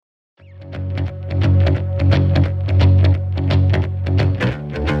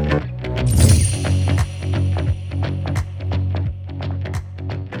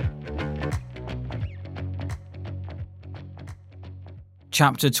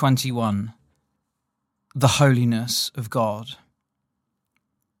Chapter 21. The Holiness of God.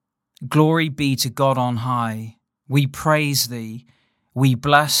 Glory be to God on high. We praise thee, we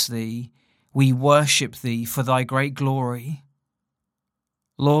bless thee, we worship thee for thy great glory.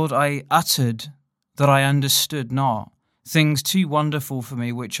 Lord, I uttered that I understood not, things too wonderful for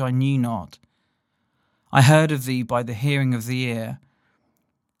me which I knew not. I heard of thee by the hearing of the ear,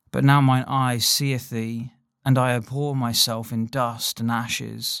 but now mine eye seeth thee, and I abhor myself in dust and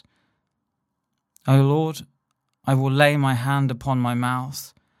ashes. O Lord, I will lay my hand upon my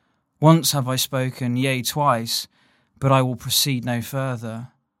mouth. Once have I spoken, yea, twice, but I will proceed no further.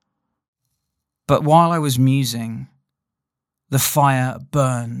 But while I was musing, the fire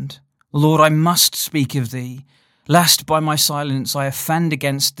burned. Lord, I must speak of thee, lest by my silence I offend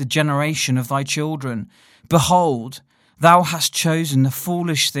against the generation of thy children. Behold, thou hast chosen the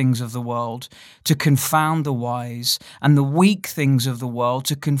foolish things of the world to confound the wise, and the weak things of the world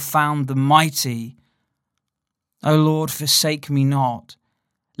to confound the mighty. O Lord, forsake me not.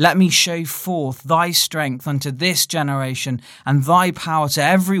 Let me show forth thy strength unto this generation, and thy power to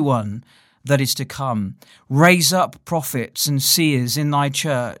everyone that is to come. Raise up prophets and seers in thy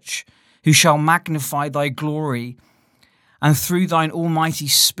church, who shall magnify thy glory, and through thine almighty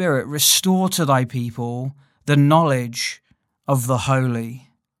Spirit restore to thy people the knowledge of the holy.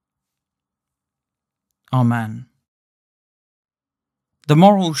 Amen. The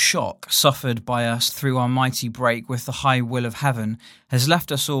moral shock suffered by us through our mighty break with the high will of heaven has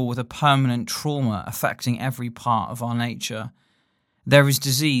left us all with a permanent trauma affecting every part of our nature. There is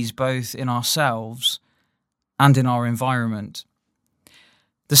disease both in ourselves and in our environment.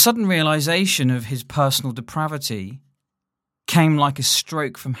 The sudden realization of his personal depravity came like a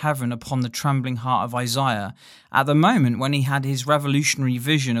stroke from heaven upon the trembling heart of Isaiah at the moment when he had his revolutionary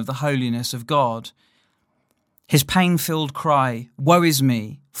vision of the holiness of God. His pain-filled cry, "Woe is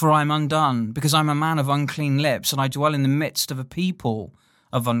me, for I am undone, because I am a man of unclean lips, and I dwell in the midst of a people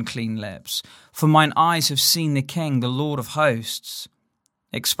of unclean lips. For mine eyes have seen the King, the Lord of hosts,"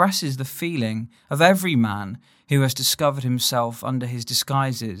 expresses the feeling of every man who has discovered himself under his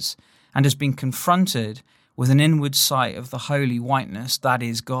disguises and has been confronted with an inward sight of the holy whiteness that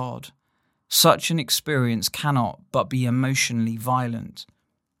is God. Such an experience cannot but be emotionally violent.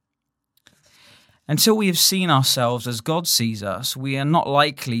 Until we have seen ourselves as God sees us, we are not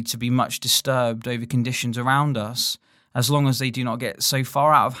likely to be much disturbed over conditions around us, as long as they do not get so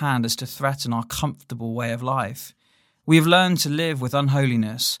far out of hand as to threaten our comfortable way of life. We have learned to live with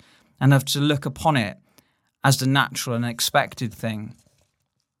unholiness and have to look upon it as the natural and expected thing.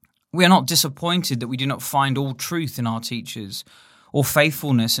 We are not disappointed that we do not find all truth in our teachers, or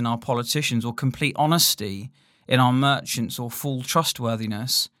faithfulness in our politicians, or complete honesty in our merchants, or full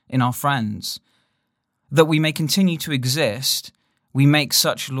trustworthiness in our friends. That we may continue to exist, we make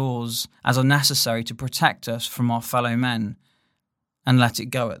such laws as are necessary to protect us from our fellow men, and let it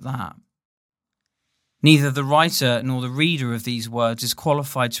go at that. Neither the writer nor the reader of these words is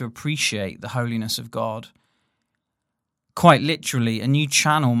qualified to appreciate the holiness of God. Quite literally, a new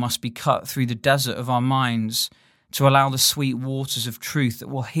channel must be cut through the desert of our minds to allow the sweet waters of truth that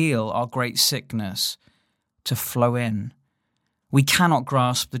will heal our great sickness to flow in. We cannot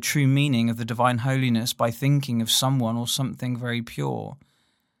grasp the true meaning of the divine holiness by thinking of someone or something very pure,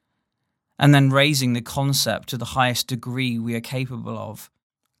 and then raising the concept to the highest degree we are capable of.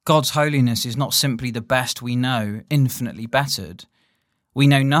 God's holiness is not simply the best we know, infinitely bettered. We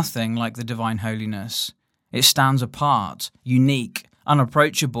know nothing like the divine holiness. It stands apart, unique,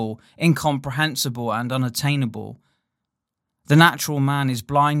 unapproachable, incomprehensible, and unattainable. The natural man is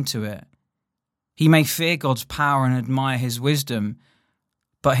blind to it. He may fear God's power and admire his wisdom,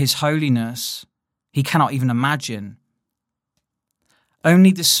 but his holiness he cannot even imagine.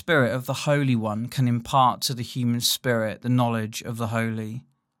 Only the Spirit of the Holy One can impart to the human spirit the knowledge of the holy.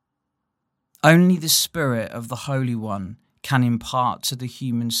 Only the Spirit of the Holy One can impart to the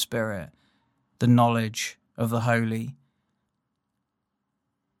human spirit the knowledge of the holy.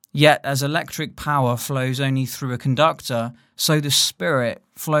 Yet as electric power flows only through a conductor, so the Spirit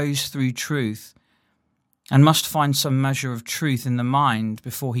flows through truth, and must find some measure of truth in the mind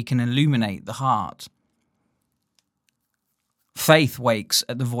before he can illuminate the heart. Faith wakes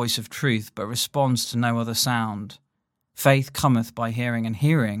at the voice of truth, but responds to no other sound. Faith cometh by hearing, and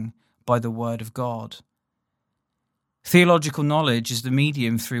hearing by the word of God. Theological knowledge is the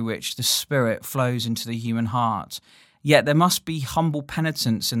medium through which the Spirit flows into the human heart. Yet there must be humble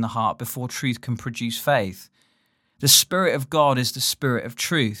penitence in the heart before truth can produce faith. The Spirit of God is the Spirit of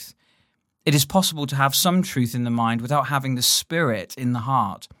truth. It is possible to have some truth in the mind without having the Spirit in the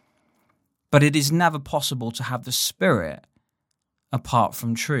heart. But it is never possible to have the Spirit apart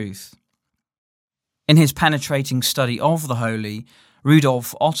from truth. In his penetrating study of the holy,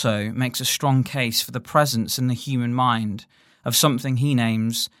 Rudolf Otto makes a strong case for the presence in the human mind of something he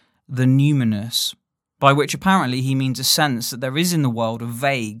names the numinous, by which apparently he means a sense that there is in the world a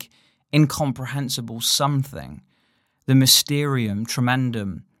vague, incomprehensible something, the mysterium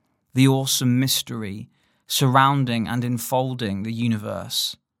tremendum, the awesome mystery surrounding and enfolding the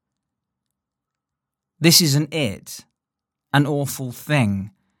universe. This is an awful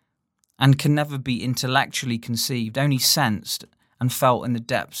thing, and can never be intellectually conceived, only sensed and felt in the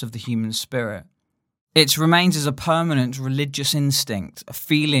depths of the human spirit. It remains as a permanent religious instinct, a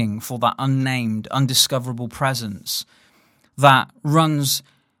feeling for that unnamed, undiscoverable presence that runs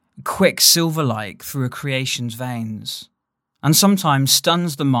quicksilver-like through a creation's veins, and sometimes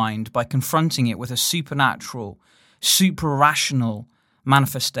stuns the mind by confronting it with a supernatural, supra-rational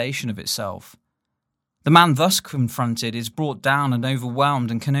manifestation of itself. The man thus confronted is brought down and overwhelmed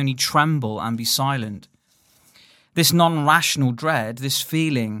and can only tremble and be silent. This non-rational dread, this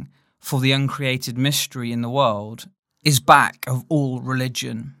feeling for the uncreated mystery in the world, is back of all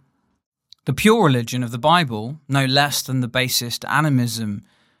religion. The pure religion of the Bible, no less than the basest animism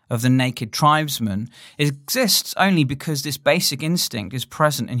of the naked tribesman, exists only because this basic instinct is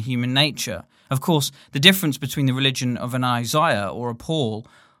present in human nature. Of course, the difference between the religion of an Isaiah or a Paul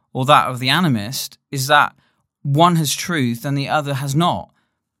or that of the animist is that one has truth and the other has not.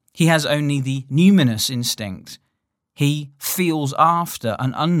 He has only the numinous instinct. He feels after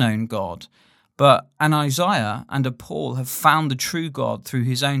an unknown God, but an Isaiah and a Paul have found the true God through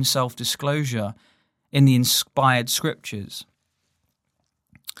his own self-disclosure in the inspired scriptures.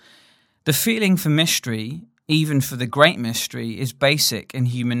 The feeling for mystery, even for the great mystery, is basic in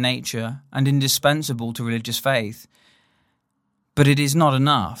human nature and indispensable to religious faith. But it is not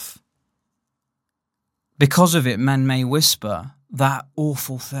enough. Because of it, men may whisper, "That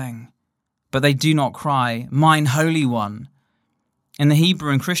awful thing," but they do not cry, "Mine Holy One." In the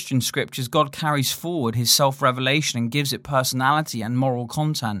Hebrew and Christian scriptures, God carries forward his self-revelation and gives it personality and moral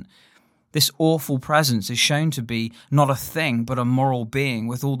content. This awful presence is shown to be not a thing, but a moral being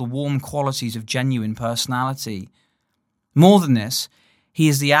with all the warm qualities of genuine personality. More than this, he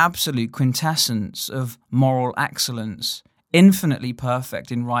is the absolute quintessence of moral excellence, infinitely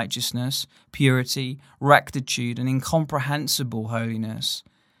perfect in righteousness, purity, rectitude, and incomprehensible holiness.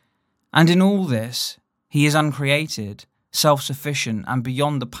 And in all this, he is uncreated, self-sufficient, and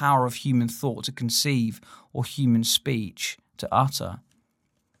beyond the power of human thought to conceive or human speech to utter.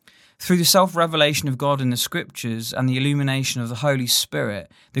 Through the self-revelation of God in the Scriptures and the illumination of the Holy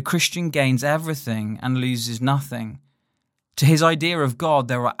Spirit, the Christian gains everything and loses nothing. To his idea of God,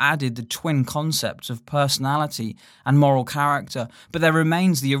 there are added the twin concepts of personality and moral character, but there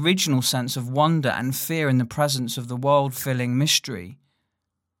remains the original sense of wonder and fear in the presence of the world-filling mystery.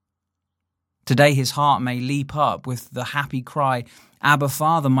 Today his heart may leap up with the happy cry, "Abba,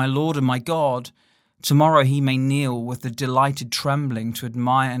 Father, my Lord and my God." Tomorrow he may kneel with the delighted trembling to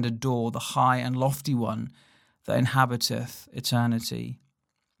admire and adore the high and lofty one that inhabiteth eternity.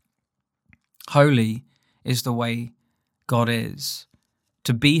 Holy is the way God is.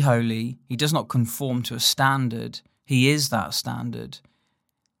 To be holy, he does not conform to a standard. He is that standard.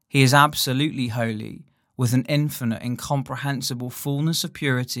 He is absolutely holy, with an infinite, incomprehensible fullness of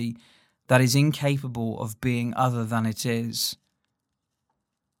purity that is incapable of being other than it is.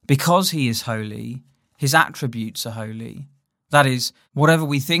 Because he is holy, his attributes are holy. That is, whatever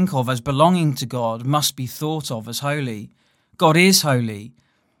we think of as belonging to God must be thought of as holy. God is holy,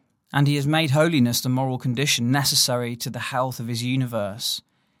 and he has made holiness the moral condition necessary to the health of his universe.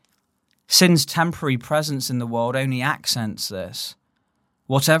 Sin's temporary presence in the world only accents this.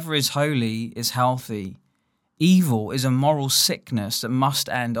 Whatever is holy is healthy. Evil is a moral sickness that must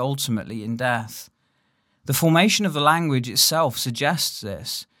end ultimately in death. The formation of the language itself suggests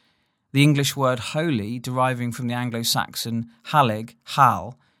this. The English word holy, deriving from the Anglo-Saxon halig,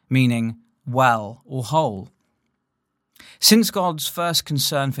 hal, meaning well or whole. Since God's first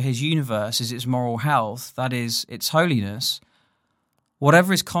concern for his universe is its moral health, that is, its holiness,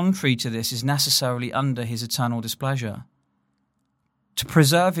 whatever is contrary to this is necessarily under his eternal displeasure. To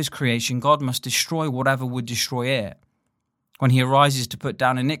preserve his creation, God must destroy whatever would destroy it. When he arises to put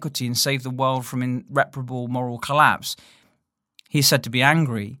down iniquity and save the world from irreparable moral collapse, he is said to be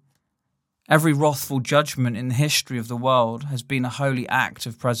angry. Every wrathful judgment in the history of the world has been a holy act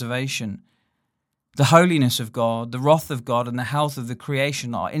of preservation. The holiness of God, the wrath of God, and the health of the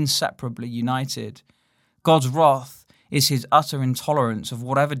creation are inseparably united. God's wrath is his utter intolerance of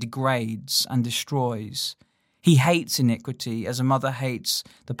whatever degrades and destroys. He hates iniquity as a mother hates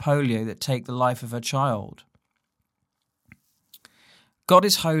the polio that take the life of her child. God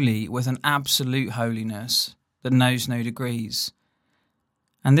is holy with an absolute holiness that knows no degrees,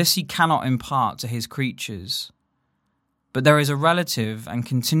 and this he cannot impart to his creatures. But there is a relative and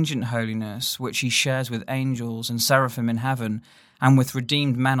contingent holiness which he shares with angels and seraphim in heaven and with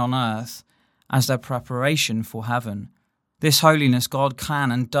redeemed men on earth as their preparation for heaven. This holiness God can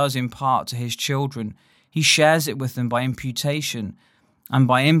and does impart to his children. He shares it with them by imputation and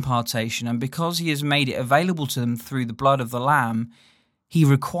by impartation, and because he has made it available to them through the blood of the Lamb, he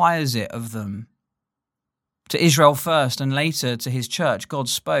requires it of them. To Israel first and later to his church, God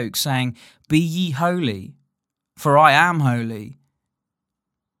spoke, saying, "Be ye holy, for I am holy."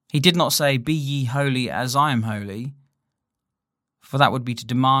 He did not say, "Be ye holy as I am holy," for that would be to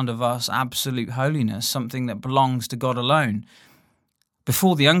demand of us absolute holiness, something that belongs to God alone.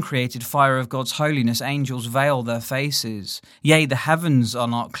 Before the uncreated fire of God's holiness, angels veil their faces. Yea, the heavens are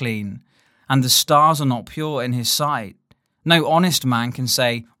not clean, and the stars are not pure in his sight. No honest man can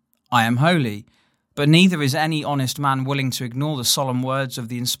say, "I am holy," but neither is any honest man willing to ignore the solemn words of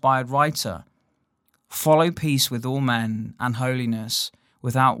the inspired writer. Follow peace with all men and holiness,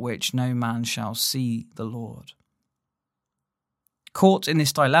 without which no man shall see the Lord. Caught in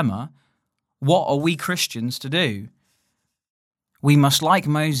this dilemma, what are we Christians to do? We must, like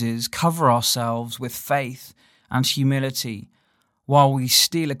Moses, cover ourselves with faith and humility, while we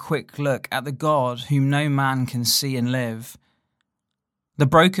steal a quick look at the God whom no man can see and live. The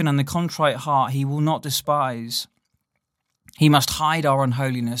broken and the contrite heart he will not despise. He must hide our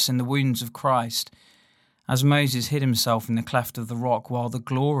unholiness in the wounds of Christ, as Moses hid himself in the cleft of the rock while the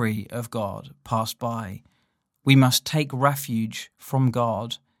glory of God passed by. We must take refuge from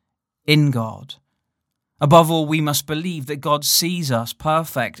God, in God. Above all, we must believe that God sees us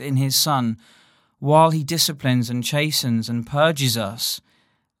perfect in his Son, while he disciplines and chastens and purges us,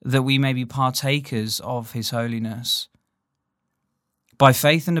 that we may be partakers of his holiness. By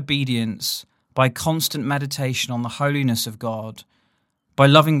faith and obedience, by constant meditation on the holiness of God, by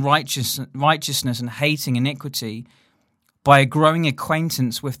loving righteousness and hating iniquity, by a growing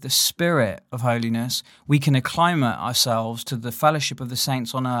acquaintance with the Spirit of holiness, we can acclimate ourselves to the fellowship of the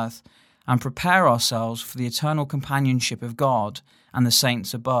saints on earth and prepare ourselves for the eternal companionship of God and the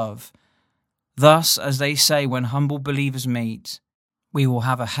saints above. Thus, as they say when humble believers meet, we will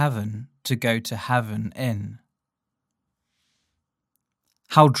have a heaven to go to heaven in.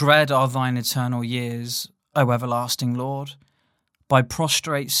 How dread are thine eternal years, O everlasting Lord, by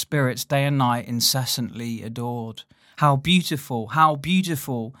prostrate spirits day and night incessantly adored. How beautiful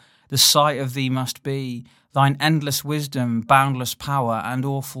the sight of thee must be, thine endless wisdom, boundless power, and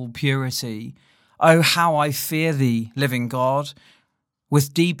awful purity. Oh, how I fear thee, living God,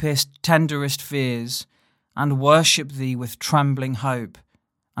 with deepest, tenderest fears, and worship thee with trembling hope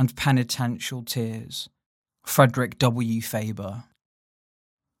and penitential tears. Frederick W. Faber.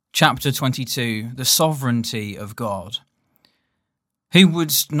 Chapter 22. The Sovereignty of God. Who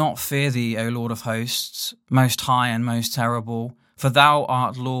wouldst not fear thee, O Lord of hosts, most high and most terrible? For thou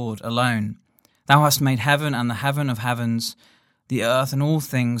art Lord alone. Thou hast made heaven and the heaven of heavens, the earth and all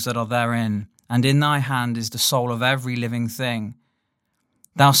things that are therein, and in thy hand is the soul of every living thing.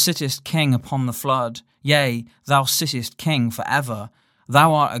 Thou sittest king upon the flood, yea, thou sittest king for ever.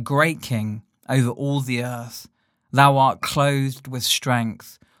 Thou art a great king over all the earth. Thou art clothed with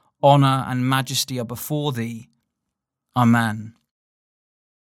strength. Honour and majesty are before thee. Amen.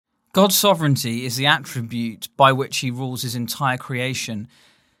 God's sovereignty is the attribute by which he rules his entire creation.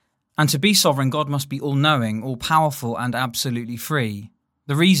 And to be sovereign, God must be all-knowing, all-powerful, and absolutely free.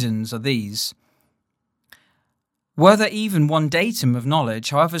 The reasons are these. Were there even one datum of knowledge,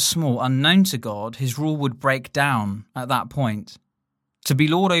 however small, unknown to God, his rule would break down at that point. To be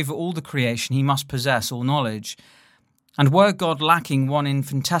Lord over all the creation, he must possess all knowledge. And were God lacking one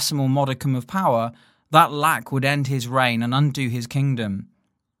infinitesimal modicum of power, that lack would end his reign and undo his kingdom.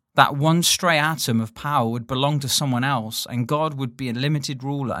 That one stray atom of power would belong to someone else, and God would be a limited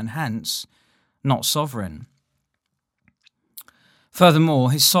ruler and hence not sovereign.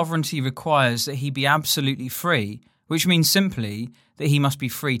 Furthermore, his sovereignty requires that he be absolutely free, which means simply that he must be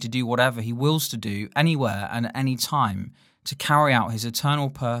free to do whatever he wills to do, anywhere and at any time, to carry out his eternal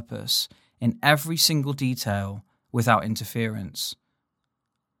purpose in every single detail without interference.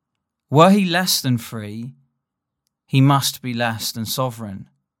 Were he less than free, he must be less than sovereign.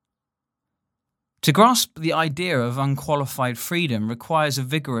 To grasp the idea of unqualified freedom requires a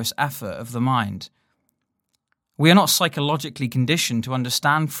vigorous effort of the mind. We are not psychologically conditioned to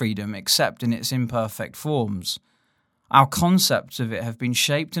understand freedom except in its imperfect forms. Our concepts of it have been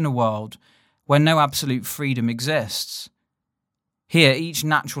shaped in a world where no absolute freedom exists. Here, each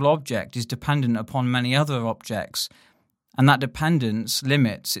natural object is dependent upon many other objects, and that dependence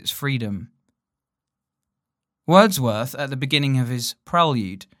limits its freedom. Wordsworth, at the beginning of his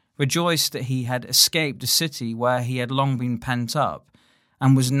Prelude, rejoiced that he had escaped a city where he had long been pent up,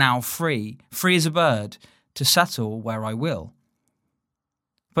 and was now free as a bird, to settle where I will.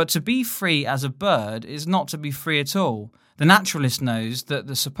 But to be free as a bird is not to be free at all. The naturalist knows that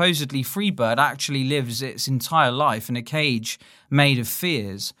the supposedly free bird actually lives its entire life in a cage made of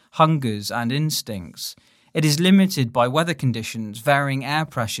fears, hungers, and instincts. It is limited by weather conditions, varying air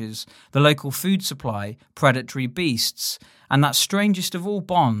pressures, the local food supply, predatory beasts, and that strangest of all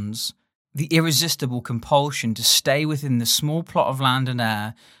bonds, the irresistible compulsion to stay within the small plot of land and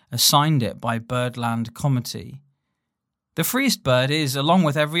air assigned it by Birdland Comity. The freest bird is, along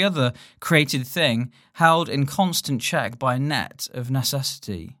with every other created thing, held in constant check by a net of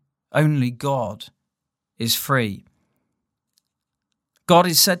necessity. Only God is free. God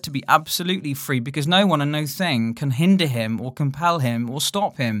is said to be absolutely free because no one and no thing can hinder him or compel him or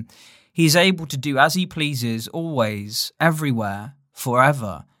stop him. He is able to do as he pleases, always, everywhere,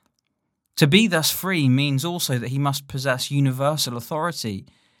 forever. To be thus free means also that he must possess universal authority,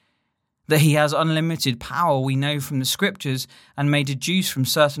 that he has unlimited power we know from the scriptures and may deduce from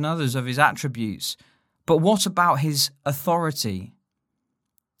certain others of his attributes. But what about his authority?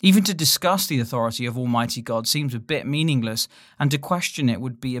 Even to discuss the authority of Almighty God seems a bit meaningless, and to question it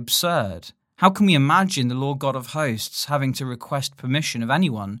would be absurd. How can we imagine the Lord God of hosts having to request permission of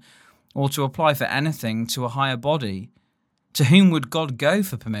anyone, or to apply for anything to a higher body? To whom would God go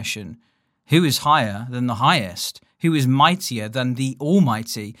for permission? Who is higher than the highest? Who is mightier than the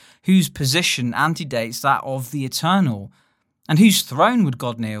Almighty? Whose position antedates that of the Eternal? And whose throne would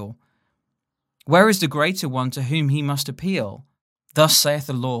God kneel? Where is the greater one to whom he must appeal? Thus saith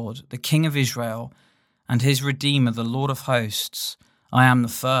the Lord, the King of Israel, and his Redeemer, the Lord of hosts, I am the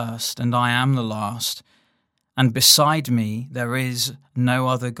first, and I am the last, and beside me there is no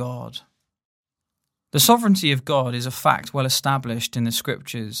other God. The sovereignty of God is a fact well established in the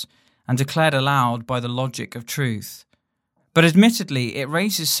Scriptures, and declared aloud by the logic of truth. But admittedly, it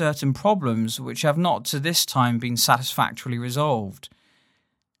raises certain problems which have not to this time been satisfactorily resolved.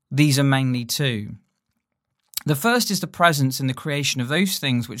 These are mainly two. The first is the presence in the creation of those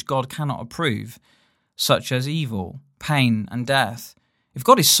things which God cannot approve, such as evil, pain, and death. If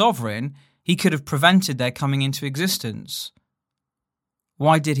God is sovereign, he could have prevented their coming into existence.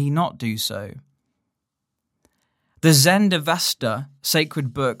 Why did he not do so? The Zend-Avesta,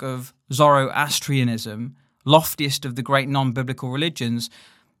 sacred book of Zoroastrianism, loftiest of the great non-biblical religions,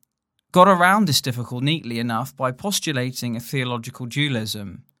 got around this difficult neatly enough by postulating a theological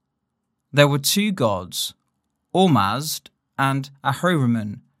dualism. There were two gods, Ormazd and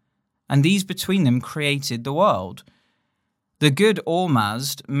Ahriman, and these between them created the world. The good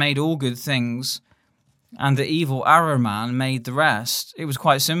Ormazd made all good things, and the evil Ahriman made the rest. It was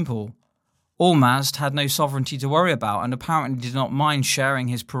quite simple. Ormazd had no sovereignty to worry about and apparently did not mind sharing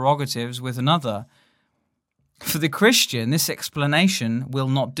his prerogatives with another. For the Christian, this explanation will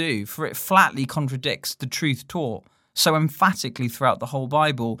not do, for it flatly contradicts the truth taught so emphatically throughout the whole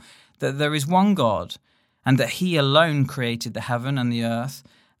Bible that there is one God, and that he alone created the heaven and the earth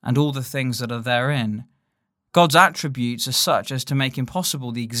and all the things that are therein. God's attributes are such as to make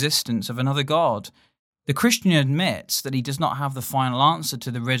impossible the existence of another God. The Christian admits that he does not have the final answer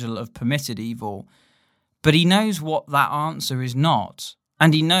to the riddle of permitted evil, but he knows what that answer is not,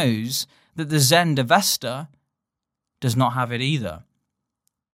 and he knows that the Zend-Avesta does not have it either.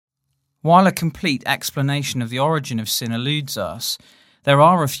 While a complete explanation of the origin of sin eludes us, there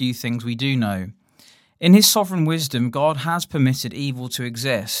are a few things we do know. In his sovereign wisdom, God has permitted evil to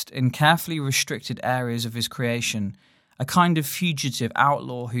exist in carefully restricted areas of his creation, a kind of fugitive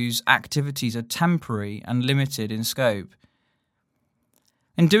outlaw whose activities are temporary and limited in scope.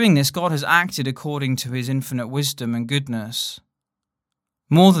 In doing this, God has acted according to his infinite wisdom and goodness.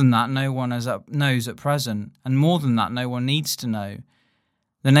 More than that, no one knows at present, and more than that, no one needs to know.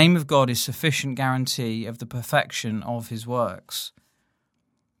 The name of God is sufficient guarantee of the perfection of his works.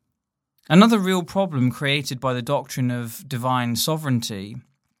 Another real problem created by the doctrine of divine sovereignty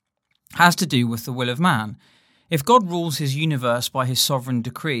has to do with the will of man. If God rules his universe by his sovereign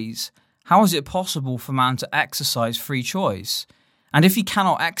decrees, how is it possible for man to exercise free choice? And if he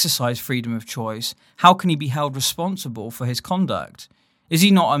cannot exercise freedom of choice, how can he be held responsible for his conduct? Is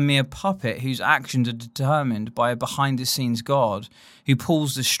he not a mere puppet whose actions are determined by a behind-the-scenes God who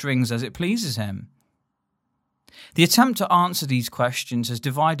pulls the strings as it pleases him? The attempt to answer these questions has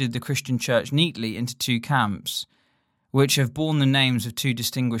divided the Christian church neatly into two camps, which have borne the names of two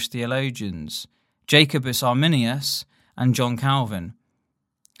distinguished theologians, Jacobus Arminius and John Calvin.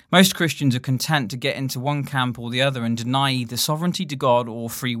 Most Christians are content to get into one camp or the other and deny either sovereignty to God or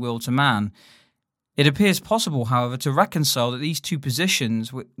free will to man. It appears possible, however, to reconcile these two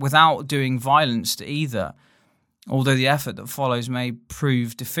positions without doing violence to either, although the effort that follows may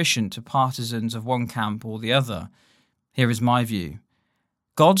prove deficient to partisans of one camp or the other. Here is my view.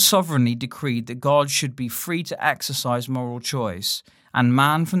 God sovereignly decreed that God should be free to exercise moral choice, and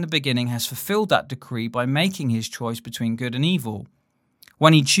man from the beginning has fulfilled that decree by making his choice between good and evil.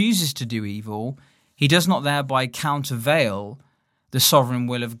 When he chooses to do evil, he does not thereby countervail the sovereign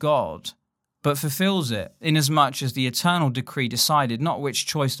will of God, but fulfills it, inasmuch as the eternal decree decided not which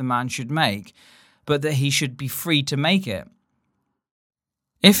choice the man should make, but that he should be free to make it.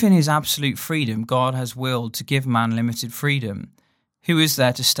 If in his absolute freedom God has willed to give man limited freedom, who is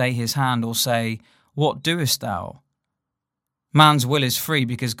there to stay his hand or say, "What doest thou?" Man's will is free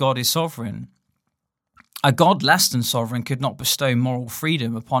because God is sovereign. A God less than sovereign could not bestow moral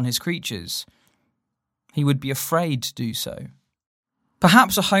freedom upon his creatures. He would be afraid to do so.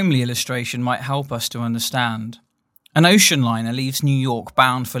 Perhaps a homely illustration might help us to understand. An ocean liner leaves New York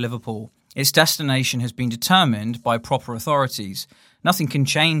bound for Liverpool. Its destination has been determined by proper authorities. Nothing can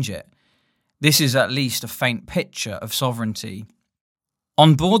change it. This is at least a faint picture of sovereignty.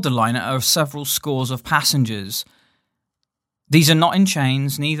 On board the liner are several scores of passengers. These are not in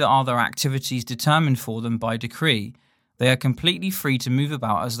chains, neither are their activities determined for them by decree. They are completely free to move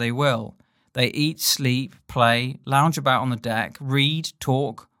about as they will. They eat, sleep, play, lounge about on the deck, read,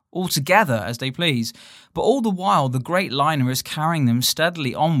 talk, all together as they please. But all the while the great liner is carrying them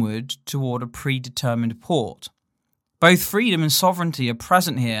steadily onward toward a predetermined port. Both freedom and sovereignty are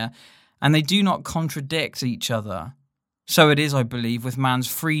present here, and they do not contradict each other. So it is, I believe, with man's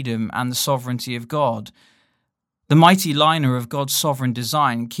freedom and the sovereignty of God. The mighty liner of God's sovereign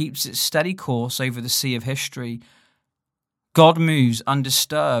design keeps its steady course over the sea of history. God moves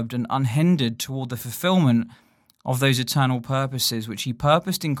undisturbed and unhindered toward the fulfillment of those eternal purposes which he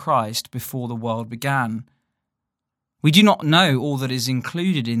purposed in Christ before the world began. We do not know all that is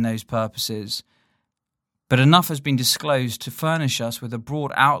included in those purposes, but enough has been disclosed to furnish us with a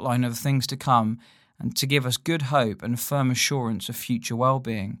broad outline of things to come and to give us good hope and firm assurance of future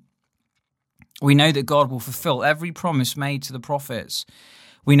well-being. We know that God will fulfill every promise made to the prophets.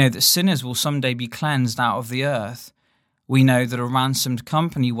 We know that sinners will someday be cleansed out of the earth. We know that a ransomed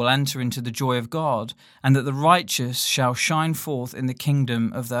company will enter into the joy of God, and that the righteous shall shine forth in the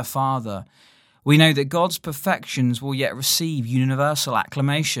kingdom of their Father. We know that God's perfections will yet receive universal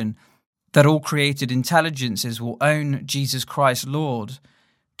acclamation, that all created intelligences will own Jesus Christ Lord,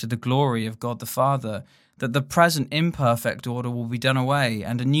 to the glory of God the Father, that the present imperfect order will be done away,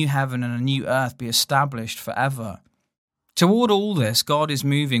 and a new heaven and a new earth be established forever. Toward all this, God is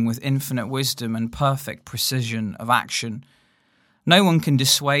moving with infinite wisdom and perfect precision of action. No one can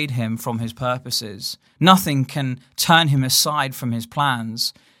dissuade him from his purposes. Nothing can turn him aside from his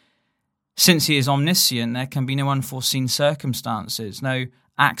plans. Since he is omniscient, there can be no unforeseen circumstances, no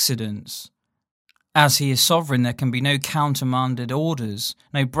accidents. As he is sovereign, there can be no countermanded orders,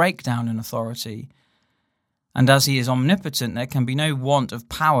 no breakdown in authority. And as he is omnipotent, there can be no want of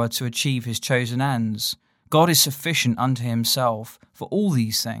power to achieve his chosen ends. God is sufficient unto himself for all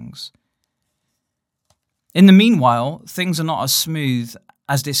these things. In the meanwhile, things are not as smooth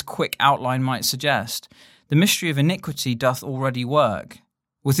as this quick outline might suggest. The mystery of iniquity doth already work.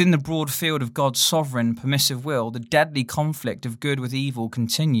 Within the broad field of God's sovereign, permissive will, the deadly conflict of good with evil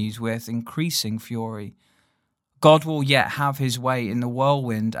continues with increasing fury. God will yet have his way in the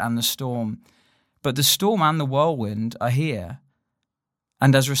whirlwind and the storm. But the storm and the whirlwind are here,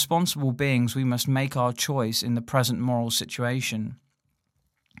 and as responsible beings we must make our choice in the present moral situation.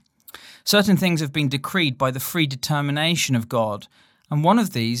 Certain things have been decreed by the free determination of God, and one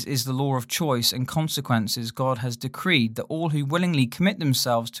of these is the law of choice and consequences. God has decreed that all who willingly commit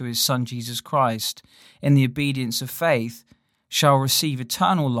themselves to his Son Jesus Christ in the obedience of faith shall receive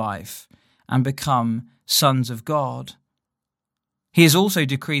eternal life and become sons of God. He has also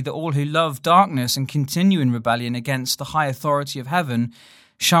decreed that all who love darkness and continue in rebellion against the high authority of heaven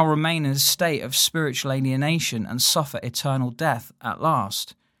shall remain in a state of spiritual alienation and suffer eternal death at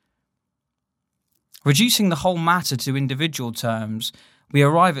last. Reducing the whole matter to individual terms, we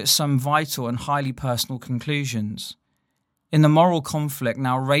arrive at some vital and highly personal conclusions. In the moral conflict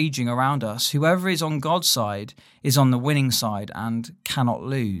now raging around us, whoever is on God's side is on the winning side and cannot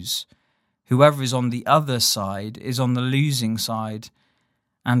lose. Whoever is on the other side is on the losing side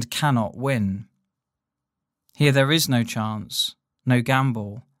and cannot win. Here there is no chance, no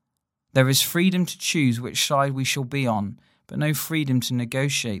gamble. There is freedom to choose which side we shall be on, but no freedom to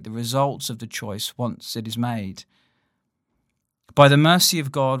negotiate the results of the choice once it is made. By the mercy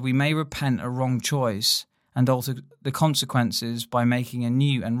of God, we may repent a wrong choice and alter the consequences by making a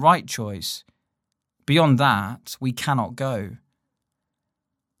new and right choice. Beyond that, we cannot go.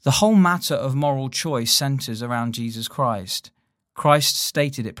 The whole matter of moral choice centres around Jesus Christ. Christ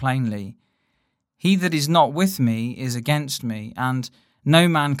stated it plainly. He that is not with me is against me, and no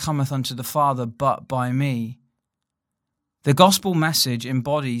man cometh unto the Father but by me. The gospel message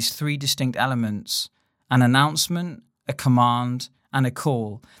embodies three distinct elements: an announcement, a command, and a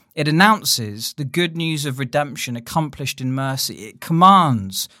call. It announces the good news of redemption accomplished in mercy. It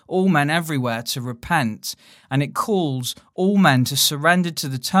commands all men everywhere to repent, and it calls all men to surrender to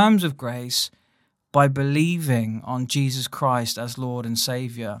the terms of grace by believing on Jesus Christ as Lord and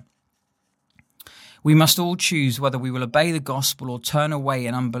Saviour. We must all choose whether we will obey the gospel or turn away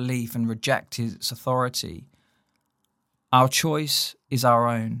in unbelief and reject its authority. Our choice is our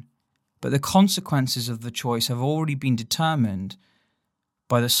own, but the consequences of the choice have already been determined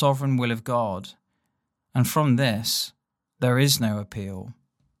by the sovereign will of God, and from this there is no appeal.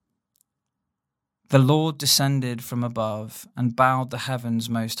 The Lord descended from above and bowed the heavens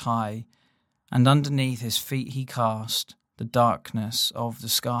most high, and underneath his feet he cast the darkness of the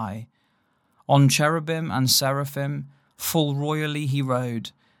sky. On cherubim and seraphim full royally he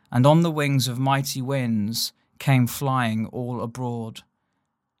rode, and on the wings of mighty winds came flying all abroad.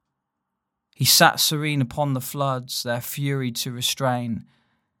 He sat serene upon the floods, their fury to restrain,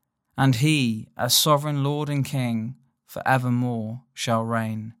 and he, as sovereign Lord and King, for evermore shall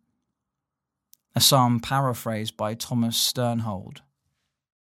reign. A psalm paraphrased by Thomas Sternhold.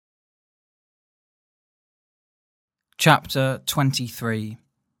 Chapter 23.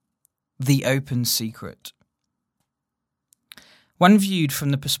 The Open Secret. When viewed from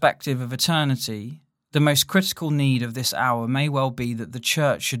the perspective of eternity, the most critical need of this hour may well be that the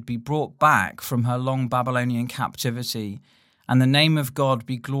church should be brought back from her long Babylonian captivity, and the name of God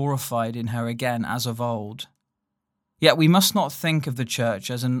be glorified in her again as of old. Yet we must not think of the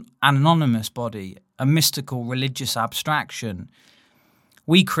church as an anonymous body, a mystical religious abstraction.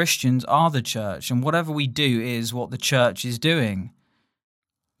 We Christians are the church, and whatever we do is what the church is doing.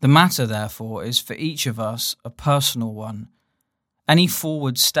 The matter, therefore, is for each of us a personal one. Any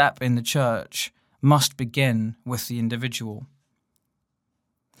forward step in the church must begin with the individual.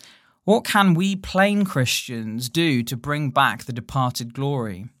 What can we plain Christians do to bring back the departed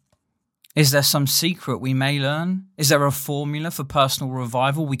glory? Is there some secret we may learn? Is there a formula for personal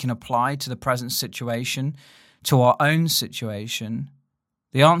revival we can apply to the present situation, to our own situation?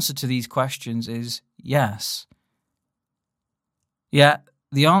 The answer to these questions is yes. Yet,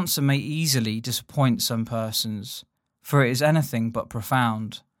 the answer may easily disappoint some persons, for it is anything but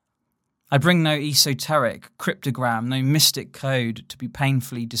profound. I bring no esoteric cryptogram, no mystic code to be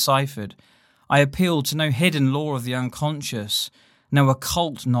painfully deciphered. I appeal to no hidden law of the unconscious, no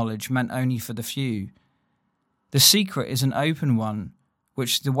occult knowledge meant only for the few. The secret is an open one,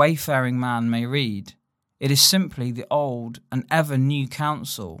 which the wayfaring man may read. It is simply the old and ever new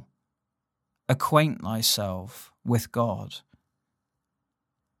counsel. Acquaint thyself with God.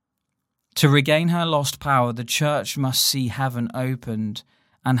 To regain her lost power, the church must see heaven opened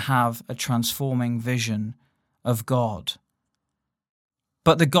and have a transforming vision of God.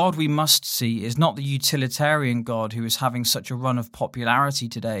 But the God we must see is not the utilitarian God who is having such a run of popularity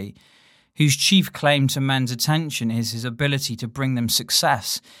today, whose chief claim to men's attention is his ability to bring them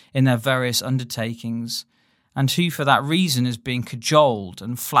success in their various undertakings, and who for that reason is being cajoled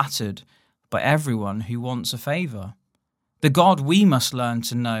and flattered by everyone who wants a favour. The God we must learn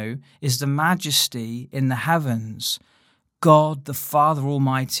to know is the majesty in the heavens, God the Father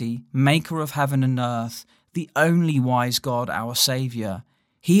Almighty, maker of heaven and earth, the only wise God, our Saviour.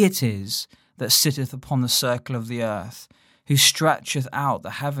 He it is that sitteth upon the circle of the earth, who stretcheth out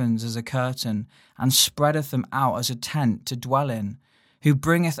the heavens as a curtain, and spreadeth them out as a tent to dwell in, who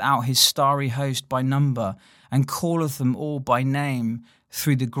bringeth out his starry host by number, and calleth them all by name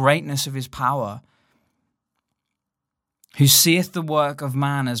through the greatness of his power, who seeth the work of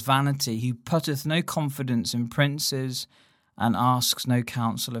man as vanity, who putteth no confidence in princes, and asks no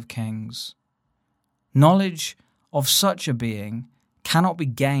counsel of kings. Knowledge of such a being cannot be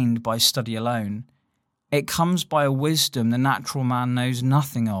gained by study alone. It comes by a wisdom the natural man knows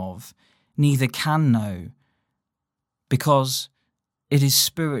nothing of, neither can know, because it is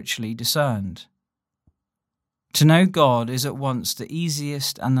spiritually discerned. To know God is at once the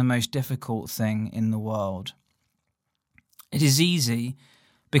easiest and the most difficult thing in the world. It is easy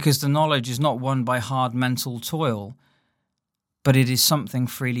because the knowledge is not won by hard mental toil, but it is something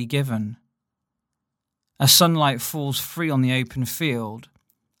freely given. As sunlight falls free on the open field,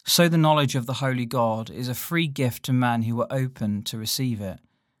 So the knowledge of the Holy God is a free gift to men who are open to receive it.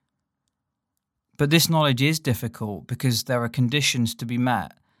 But this knowledge is difficult because there are conditions to be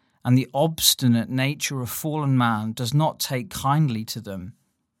met, and the obstinate nature of fallen man does not take kindly to them.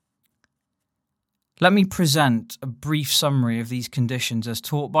 Let me present a brief summary of these conditions as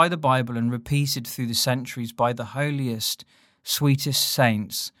taught by the Bible and repeated through the centuries by the holiest, sweetest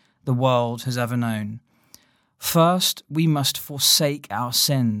saints the world has ever known. First, we must forsake our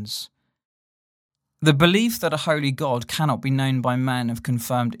sins. The belief that a holy God cannot be known by men of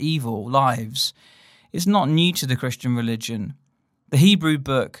confirmed evil lives is not new to the Christian religion. The Hebrew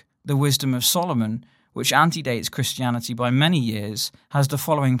book, The Wisdom of Solomon, which antedates Christianity by many years, has the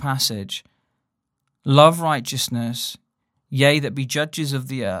following passage: "Love righteousness, yea, that be judges of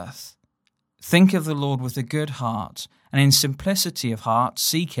the earth. Think of the Lord with a good heart, and in simplicity of heart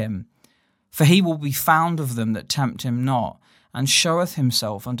seek him. For he will be found of them that tempt him not, and showeth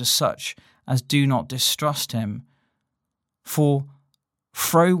himself unto such as do not distrust him. For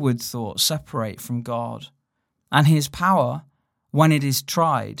froward thoughts separate from God, and his power, when it is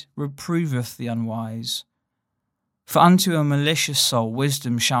tried, reproveth the unwise. For unto a malicious soul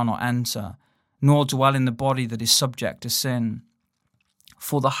wisdom shall not enter, nor dwell in the body that is subject to sin.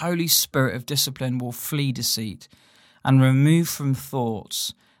 For the Holy Spirit of discipline will flee deceit, and remove from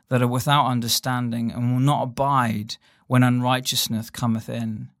thoughts that are without understanding, and will not abide when unrighteousness cometh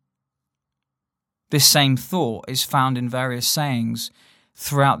in." This same thought is found in various sayings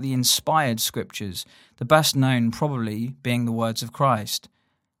throughout the inspired scriptures, the best known probably being the words of Christ: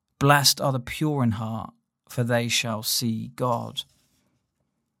 "Blessed are the pure in heart, for they shall see God."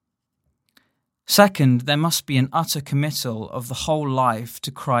 Second, there must be an utter committal of the whole life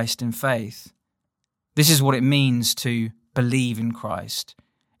to Christ in faith. This is what it means to believe in Christ.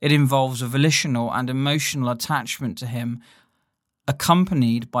 It involves a volitional and emotional attachment to him,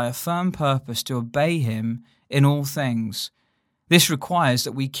 accompanied by a firm purpose to obey him in all things. This requires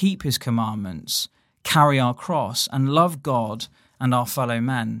that we keep his commandments, carry our cross, and love God and our fellow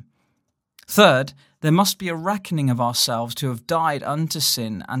men. Third, there must be a reckoning of ourselves to have died unto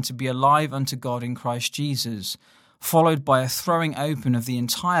sin and to be alive unto God in Christ Jesus, followed by a throwing open of the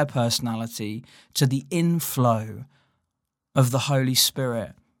entire personality to the inflow of the Holy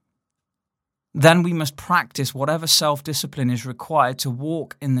Spirit. Then we must practice whatever self-discipline is required to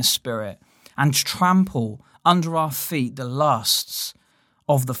walk in the Spirit and trample under our feet the lusts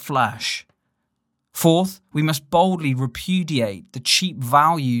of the flesh. Fourth, we must boldly repudiate the cheap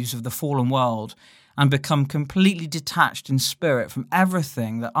values of the fallen world and become completely detached in spirit from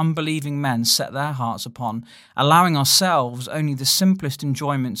everything that unbelieving men set their hearts upon, allowing ourselves only the simplest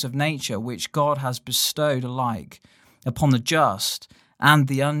enjoyments of nature which God has bestowed alike upon the just and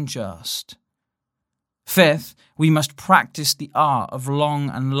the unjust. Fifth, we must practice the art of long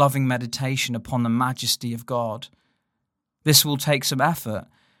and loving meditation upon the majesty of God. This will take some effort,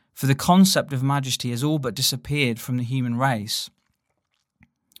 for the concept of majesty has all but disappeared from the human race.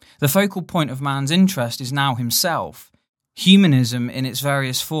 The focal point of man's interest is now himself. Humanism in its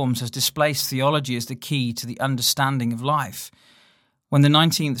various forms has displaced theology as the key to the understanding of life. When the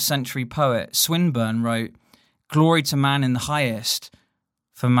 19th century poet Swinburne wrote, "Glory to man in the highest,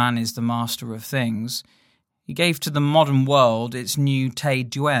 for man is the master of things," he gave to the modern world its new te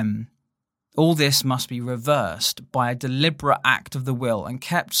deum. All this must be reversed by a deliberate act of the will and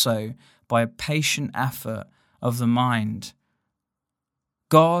kept so by a patient effort of the mind.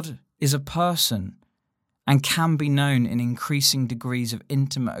 God is a person and can be known in increasing degrees of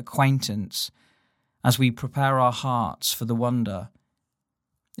intimate acquaintance as we prepare our hearts for the wonder.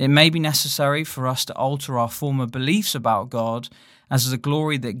 It may be necessary for us to alter our former beliefs about God as the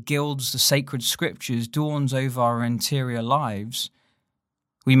glory that gilds the sacred scriptures dawns over our interior lives.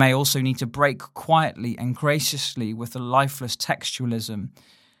 We may also need to break quietly and graciously with the lifeless textualism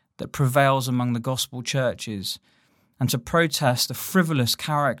that prevails among the gospel churches, and to protest the frivolous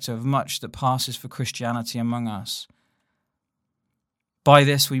character of much that passes for Christianity among us. By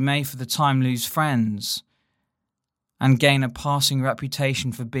this we may for the time lose friends and gain a passing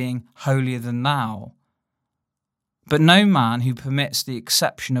reputation for being holier than thou. But no man who permits the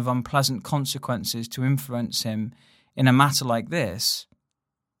exception of unpleasant consequences to influence him in a matter like this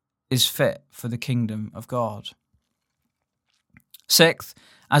is fit for the kingdom of God. Sixth,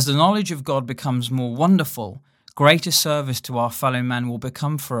 as the knowledge of God becomes more wonderful, greater service to our fellow men will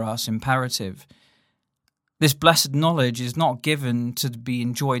become for us imperative. This blessed knowledge is not given to be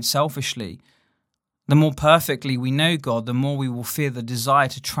enjoyed selfishly. The more perfectly we know God, the more we will feel the desire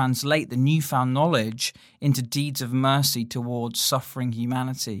to translate the newfound knowledge into deeds of mercy towards suffering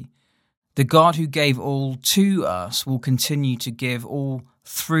humanity. The God who gave all to us will continue to give all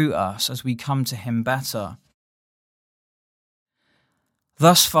through us as we come to him better.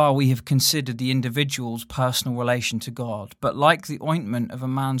 Thus far we have considered the individual's personal relation to God, but like the ointment of a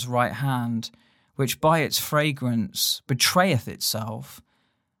man's right hand, which by its fragrance betrayeth itself,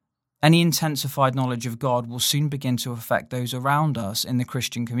 any intensified knowledge of God will soon begin to affect those around us in the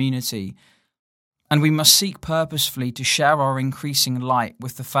Christian community, and we must seek purposefully to share our increasing light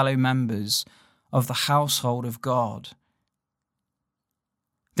with the fellow members of the household of God.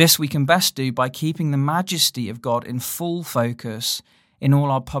 This we can best do by keeping the majesty of God in full focus in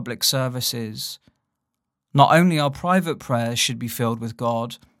all our public services. Not only our private prayers should be filled with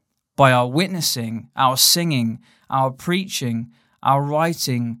God, by our witnessing, our singing, our preaching, our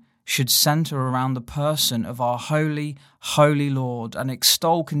writing should centre around the person of our holy, holy Lord and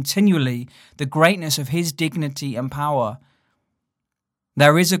extol continually the greatness of his dignity and power.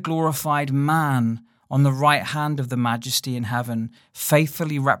 There is a glorified man on the right hand of the Majesty in heaven,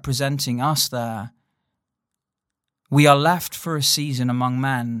 faithfully representing us there. We are left for a season among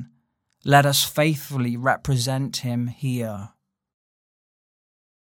men. Let us faithfully represent him here.